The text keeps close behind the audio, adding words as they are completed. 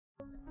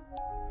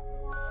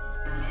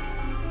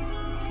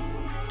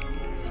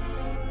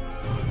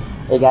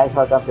Hey guys,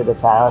 welcome to the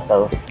channel.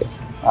 So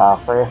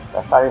first,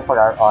 sorry for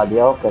our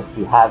audio because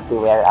we have to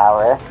wear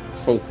our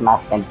face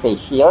mask and face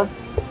shield.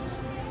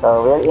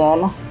 So we're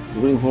in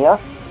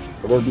Greenhills.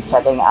 So we'll be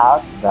checking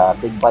out the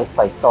Big Boys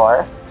Toy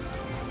Store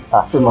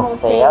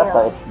SUMO sale.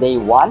 So it's day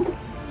 1,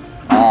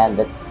 and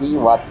let's see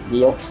what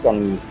deals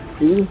can we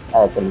see,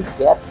 can we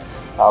get.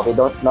 We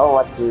don't know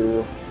what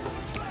to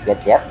get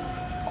yet.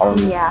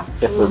 Yeah,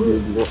 we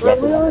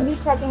will be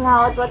checking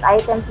out what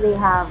items they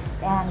have.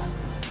 And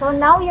so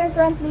now we are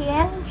currently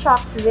in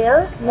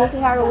Shocksville,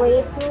 making our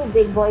way to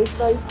Big Boys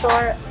Toy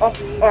Store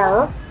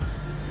XL,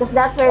 because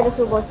that's where the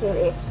SUMO sale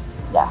is.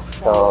 Yeah,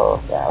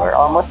 so yeah, we're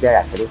almost there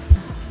actually.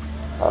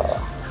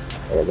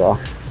 There you go.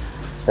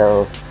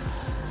 So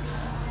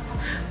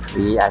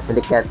we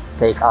actually can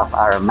take off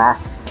our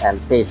masks and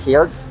face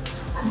shields.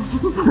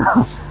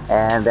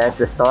 And there's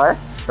the store.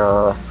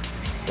 So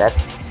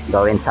let's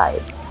go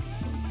inside.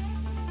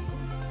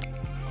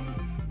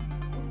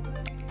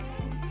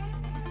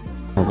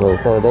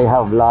 Okay, so they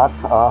have lots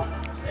of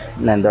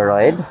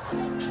Nendoroid.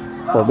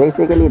 So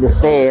basically the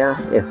sale,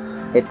 if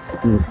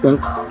it's in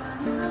pink,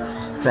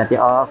 20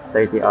 off,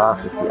 30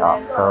 off, 50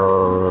 off.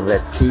 So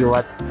let's see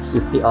what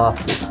 50 off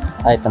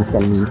items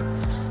can we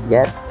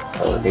get.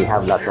 So they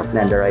have lots of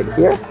Nendoroid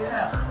here.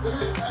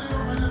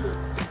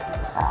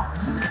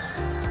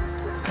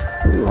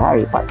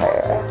 Harry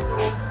Potter.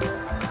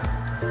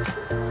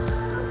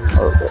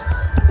 Okay,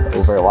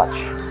 Overwatch.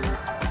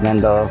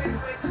 Nendo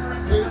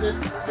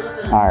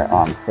are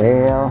on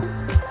sale.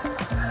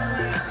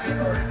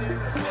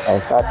 I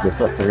thought this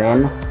was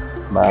Rin,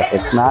 but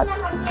it's not.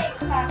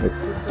 It's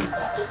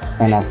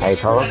in a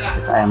title.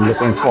 I am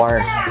looking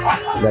for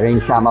the Rin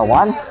Shama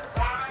one.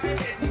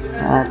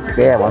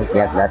 Okay, I won't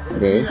get that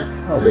today.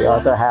 Oh, we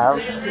also have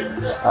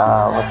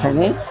what's her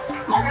name?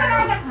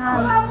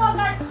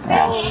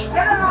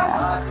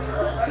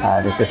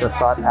 This is a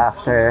sought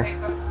after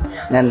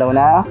Nendo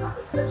now,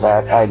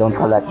 but I don't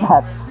collect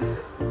that.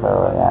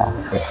 So yeah,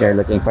 if you're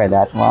looking for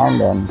that one,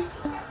 then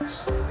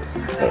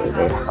okay,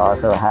 they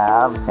also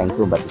have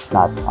Tenku, but it's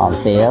not on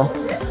sale.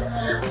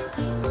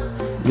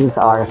 These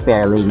are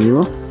fairly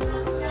new.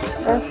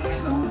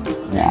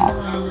 Yeah.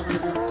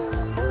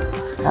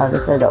 Now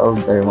these are the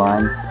older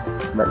ones,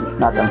 but it's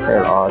not on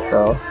sale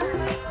also.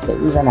 They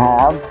even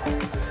have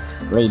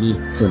Lady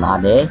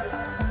Tsunade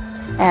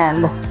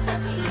and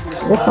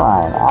this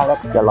one,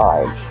 Alex the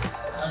Large.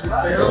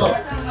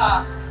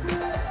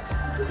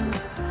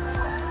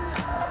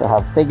 So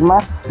have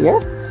Figmas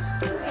here.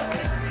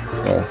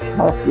 Okay,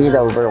 mostly the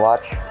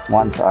Overwatch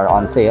ones are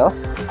on sale.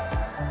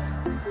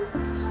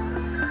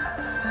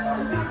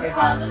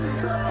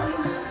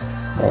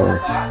 Okay,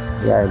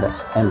 here are the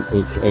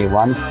MHA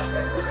ones.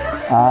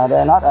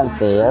 They're not on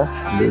sale.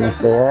 Being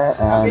there,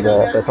 and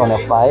the Persona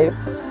 5.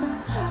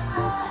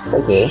 It's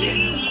okay.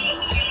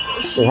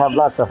 We have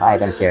lots of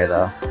items here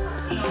though.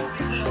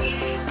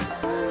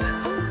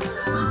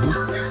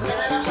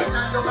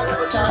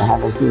 I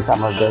haven't seen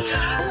some of this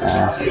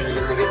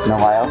in a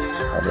while,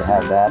 but they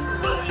have that.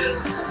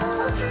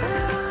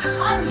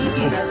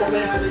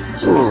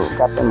 Ooh,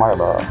 Captain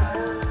Marvel.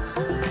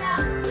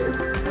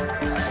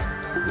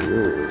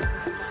 Ooh.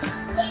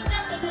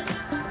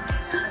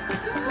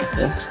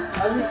 Okay.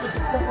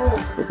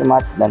 Pretty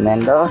much the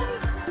Nendo.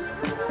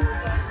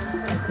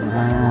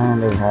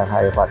 And they have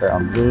Harry Potter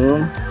on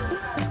Bloom.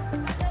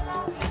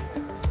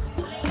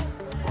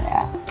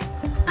 Yeah.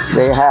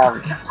 They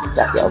have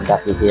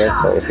Ducky here,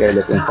 so if you're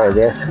looking for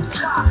this,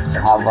 they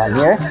have one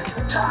here.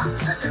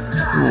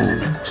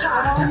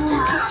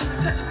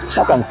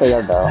 Not on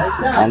sale though,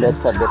 and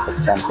it's a bit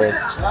expensive.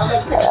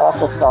 I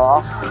also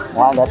saw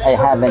one that I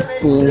haven't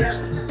seen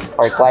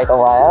for quite a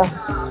while.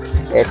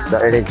 It's the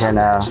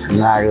original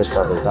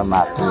Naruto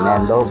Uzumaki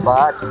Nendo,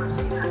 but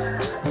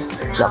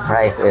the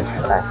price is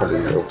actually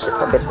it's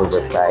a bit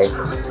overpriced.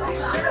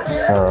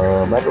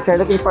 So, but if you're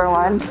looking for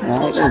one,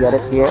 you can get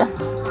it here.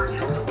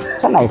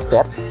 It's a nice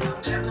set,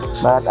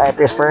 but I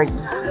prefer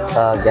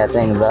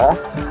getting the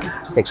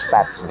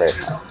 6-pack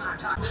version.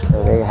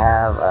 So they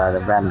have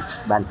the brand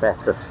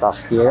Presto stuff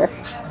here.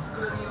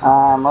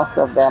 Most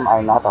of them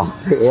are not on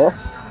sale,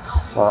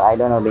 so I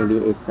don't know, maybe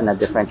it's in a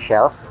different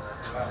shelf.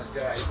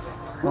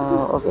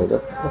 Okay,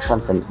 this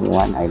one's a new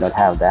one. I don't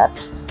have that.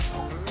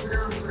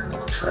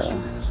 So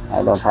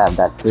I don't have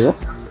that too.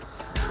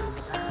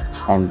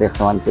 And this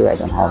one too, I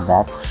don't have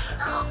that.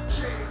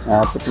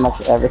 Pretty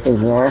much everything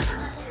here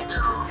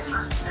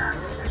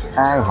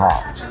I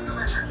have.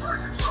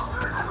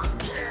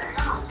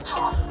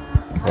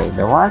 Okay,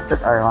 the ones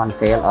that are on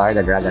sale are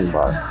the Dragon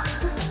Ball.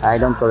 I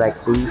don't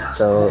collect these,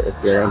 so if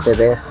you're into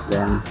this,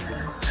 then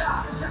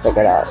check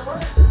it out.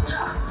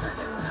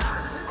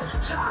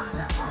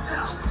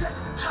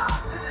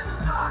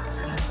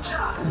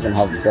 You can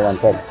have Bill and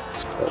Ted.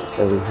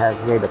 So we have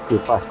here the two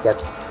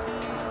basket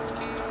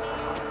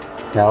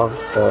shelves,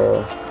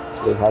 so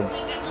we have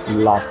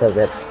lots of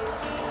it.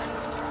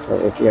 So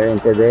if you're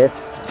into this,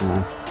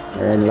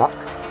 you're in luck.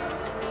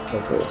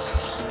 Okay,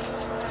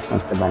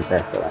 that's the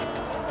Banpresto one.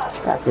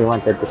 I actually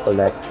wanted to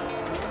collect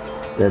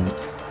the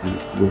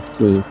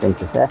Disney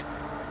princesses.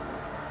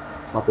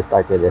 want to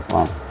start with this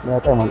one,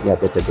 but I won't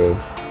get it today.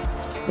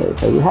 Okay,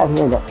 so we have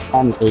here the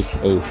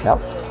MHA shop.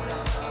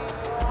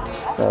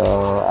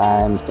 So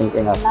I'm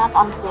thinking of, Not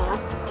on sale.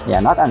 yeah,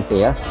 not on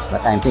sale,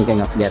 but I'm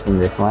thinking of getting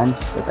this one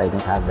because I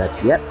don't have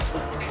that yet.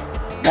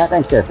 But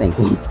I'm still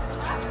thinking.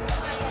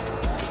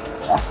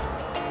 Yeah.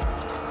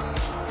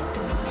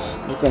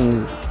 You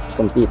can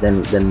compete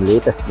the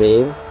latest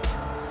wave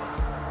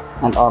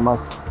and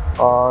almost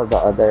all the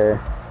other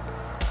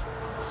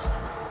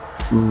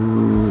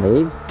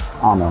waves.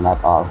 Oh no,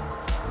 not all.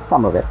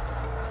 Some of it.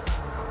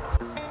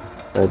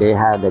 So they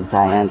have the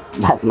giant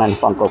Batman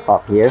Funko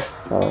Pop here.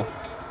 So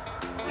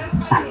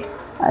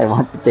I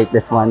want to take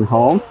this one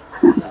home.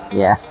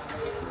 Yeah.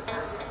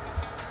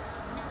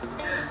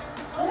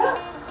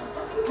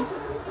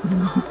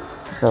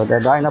 So the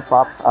Darna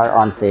Pops are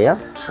on sale.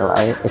 So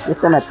is this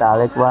the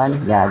metallic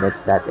one? Yeah,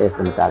 that is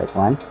the metallic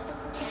one.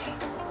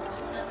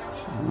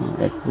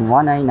 It's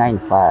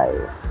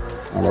 1995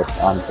 and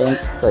it's on pink,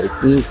 so it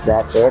means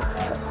that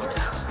it's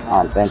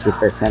on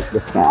 20%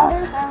 discount.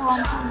 Others are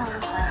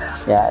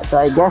 1295. Yeah, so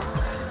I guess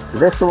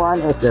this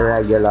one is the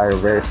regular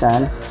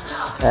version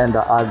and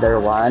the other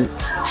one,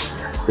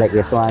 like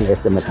this one, is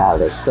the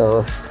metallic.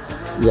 So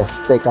just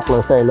take a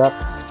closer look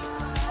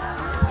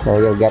so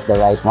you'll get the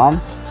right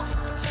one.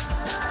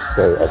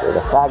 Okay,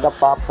 the Saga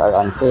Pops are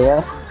on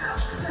sale.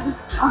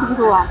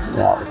 Only one.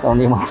 Yeah, it's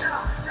only one.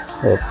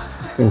 It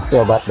seems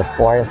to about the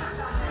fourth.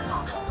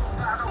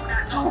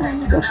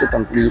 Just to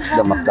complete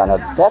the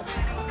McDonald's set.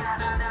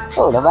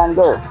 Oh, the Van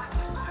Gogh.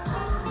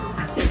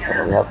 So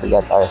we have to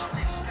get ours.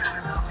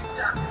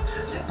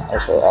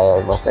 Okay,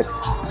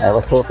 I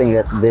was hoping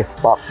that this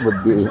pop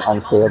would be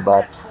on sale,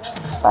 but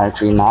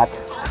apparently not.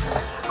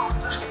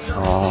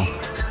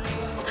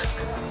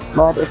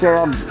 But if you're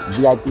a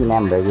VIP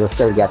member, you'll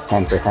still get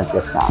 10%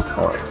 discount.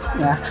 So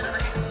yeah.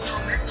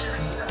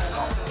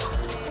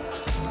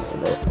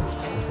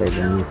 Okay,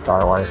 the new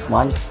Star Wars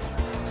one.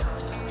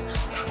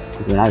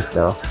 Pretty nice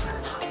though.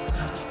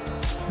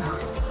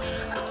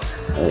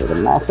 Okay, the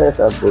Masters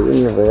of the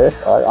Universe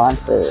are on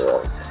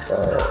sale. So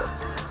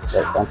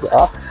they're 20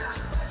 off.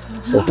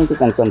 So I think you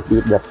can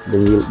compete the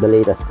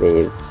latest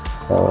wave.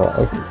 So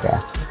I think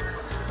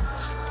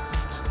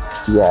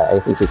yeah, I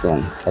think you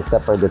can,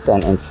 except for the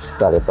 10-inch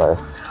Skeletor.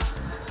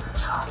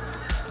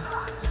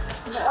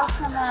 The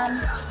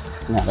Ultraman.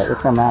 Yeah, the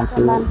Ultraman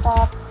too. Ultraman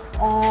Pops.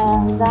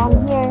 And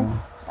down here,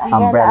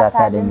 Umbrella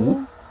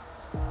Academy.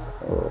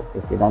 So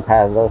if you don't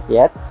have those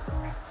yet,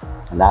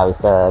 now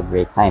is a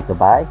great time to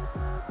buy.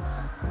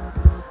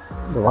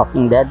 The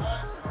Walking Dead.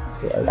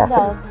 Okay,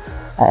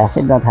 I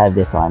actually don't have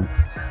this one.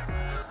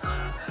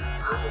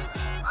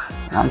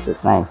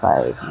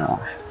 1695.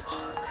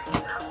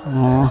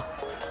 Yeah.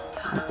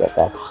 Look at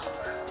that.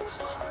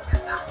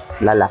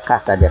 La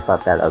Casa de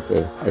Papel.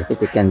 Okay, I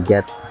think you can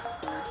get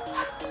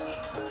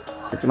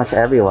pretty much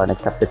everyone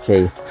except the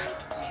Chase.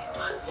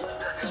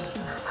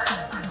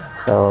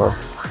 So,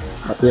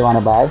 what do you want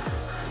to buy?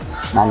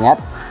 None yet?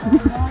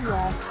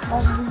 Yes.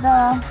 But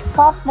the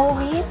pop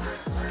movies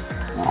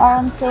are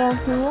on sale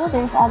too.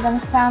 There's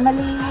Adam's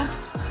Family,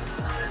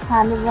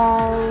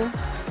 Hannibal,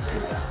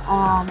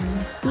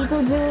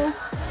 Beetlejuice,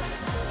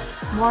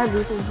 more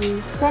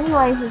Beetlejuice.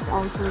 Pennywise is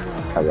also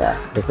there. Oh yeah,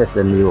 this is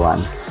the new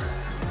one.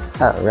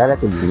 Oh,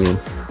 relatively new.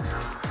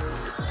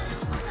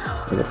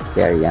 It looks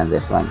scary on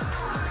this one.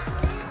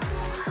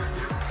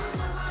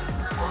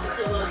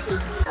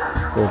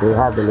 So they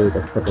have the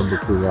latest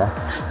Kabukiya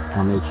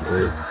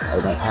MHA. I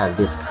don't have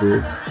this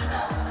too.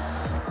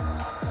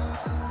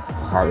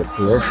 I have it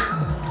here.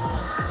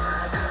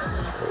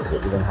 They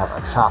even have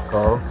a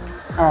Choco.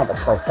 And of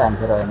course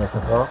Tanjiro and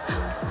Isuko.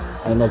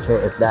 I'm not sure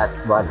if that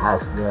one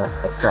has the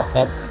extra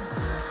head.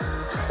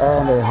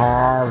 And they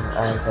have,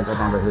 I can't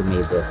remember who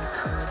made this.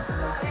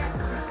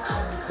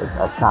 It's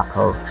a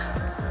Choco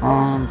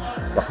and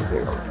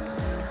Yakihiro.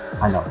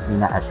 Oh no,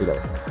 Mina Ashido.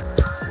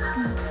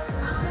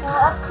 So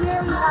up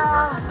here we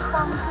have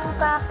some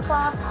 2-pack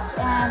pops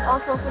and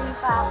also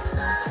 3-pack.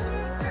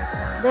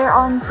 They're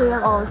on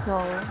sale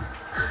also.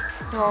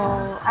 So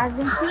I've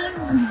been seeing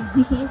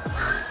these.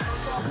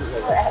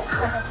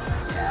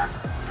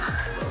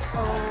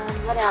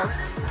 What else?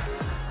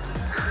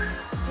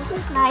 This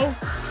is nice.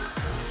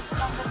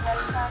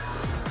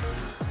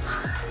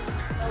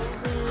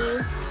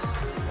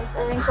 It's a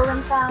Wrinkle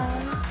in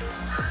Time.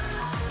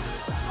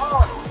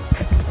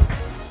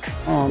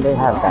 And they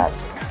have that.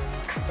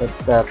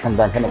 It's the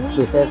convention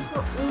exclusive.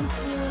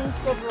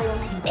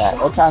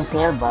 Yeah, it's on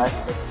sale, but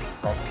it's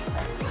like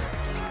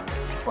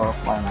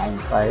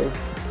 4.95.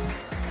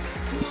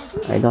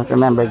 I don't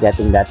remember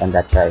getting that on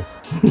that price.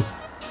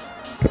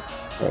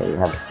 They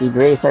have Speed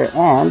Racer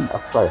and,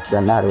 of course, the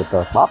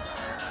Naruto Pops.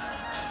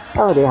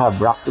 Oh, they have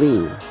Brock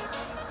Lee,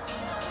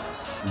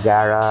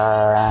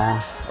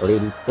 Gaara,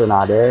 Lady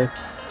Tsunade,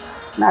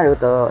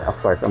 Naruto,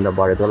 of course, from the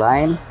Boruto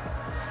line.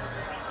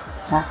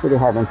 Actually,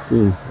 haven't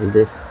seen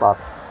this pop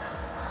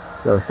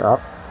close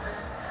up.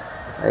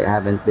 I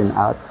haven't been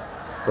out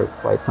for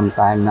quite some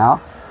time now.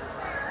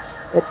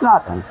 It's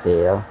not on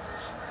sale.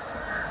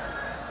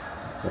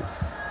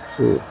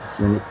 Okay.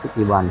 Unique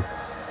City one.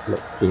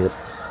 Looks cute.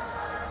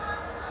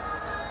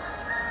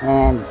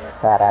 And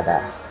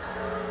Sarada.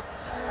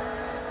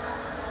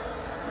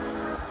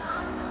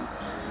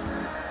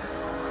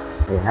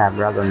 We have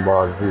Dragon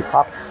Ball Z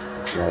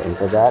Pops. We're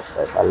into that.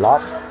 There's a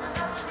lot.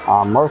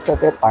 Most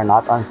of it are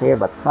not on sale,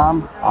 but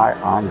some are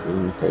on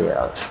green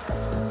sale.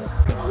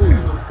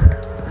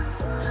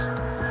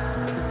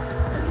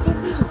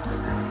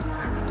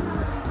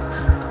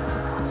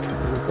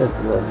 This is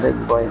the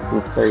Big Boy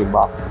mystery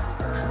box.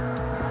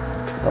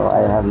 So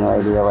I have no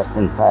idea what's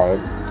inside.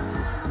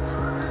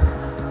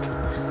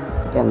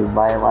 You can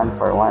buy one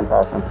for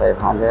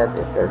 1,500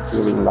 if you're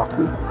feeling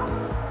lucky.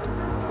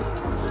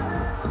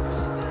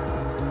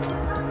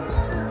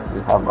 We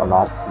have a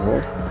lot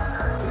here.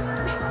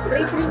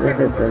 This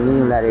is the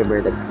new Larry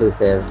Bird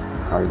exclusive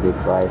or Big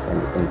Boys,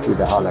 and you can see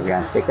the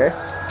hologram sticker.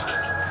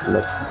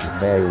 Looks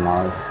very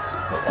nice.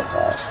 Look at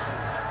that.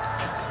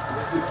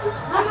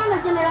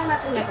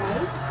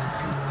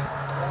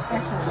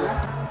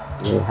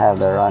 We have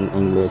the Run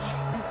English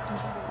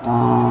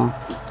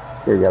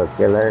serial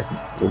killers.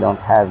 We don't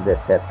have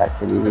this set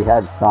actually. We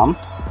had some,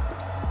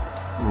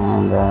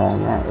 and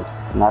yeah,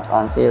 it's not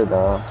on sale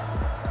though.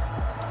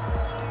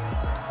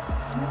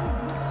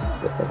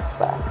 The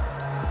 6-pack.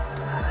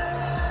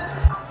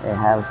 They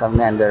have some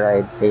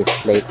Nendoroid face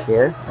plate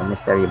here, a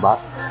mystery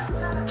box,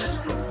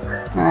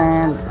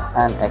 and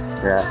an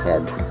extra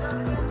head.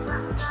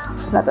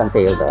 It's not on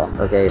sale though.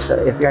 Okay, so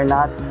if you're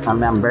not a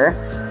member,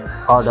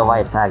 all the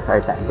white tags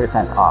are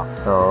 10% off.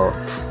 So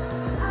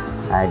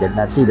I did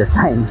not see the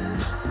sign.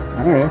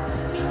 Anyway,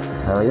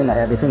 so you know,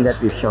 everything that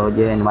we showed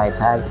you in white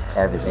tags,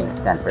 everything is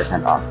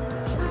 10% off.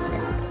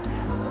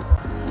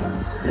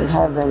 We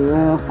have the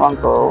new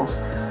Funko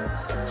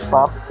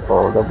Pop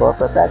foldable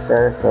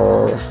protector,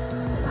 so it's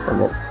a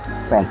bit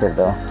expensive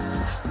though.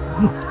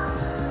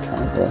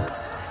 Okay.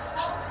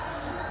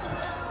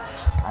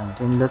 I've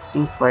been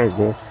looking for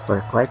this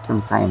for quite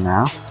some time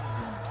now,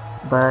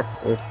 but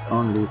it's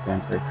only 10%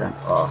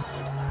 off.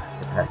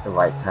 It has the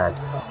white tag.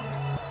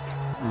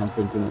 I'm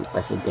thinking if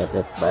I should get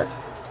it, but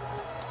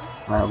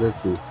well, we'll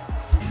see.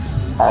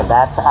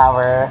 That's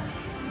our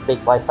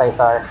Big Boy Toy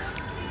Store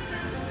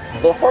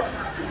visit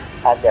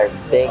at their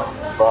Big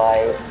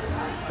Boy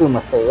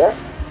SUMO Sale.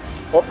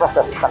 It was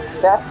a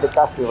success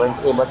because we weren't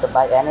able to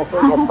buy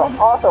anything. It was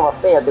also a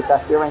fail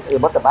because we weren't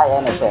able to buy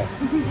anything.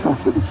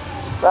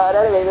 But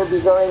anyway, we'll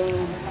be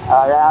going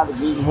around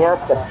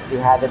Greenhills because we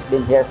haven't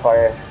been here for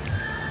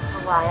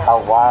a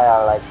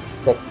while, like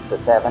 6 to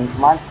 7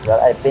 months.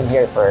 Well, I've been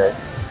here for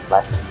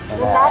last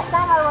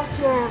time I was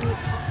here,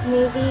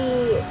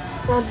 maybe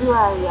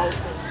February, I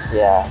think.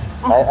 Yeah,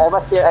 I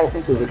was here I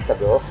think 2 weeks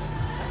ago.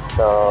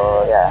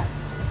 So yeah,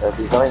 we'll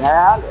be going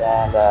around,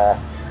 and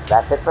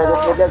that's it for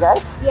this video,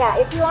 guys. Yeah,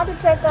 if you want to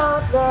check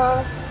out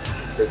the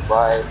Big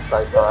Boy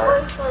Toy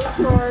Store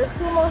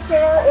SUMO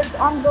Sale, it's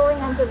ongoing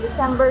until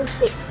December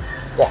 6th.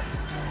 Yeah,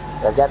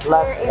 we'll get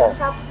lost. Here in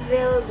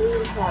Shocksville,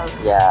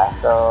 Greenhills. Yeah,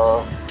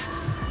 so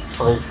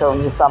we've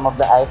shown you some of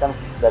the items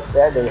that's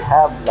there. They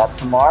have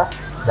lots more.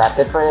 That's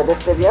it for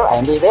this video.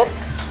 I'm David.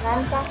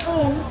 I'm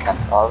Kathleen. And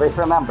always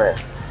remember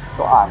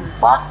to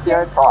unbox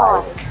your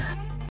toys.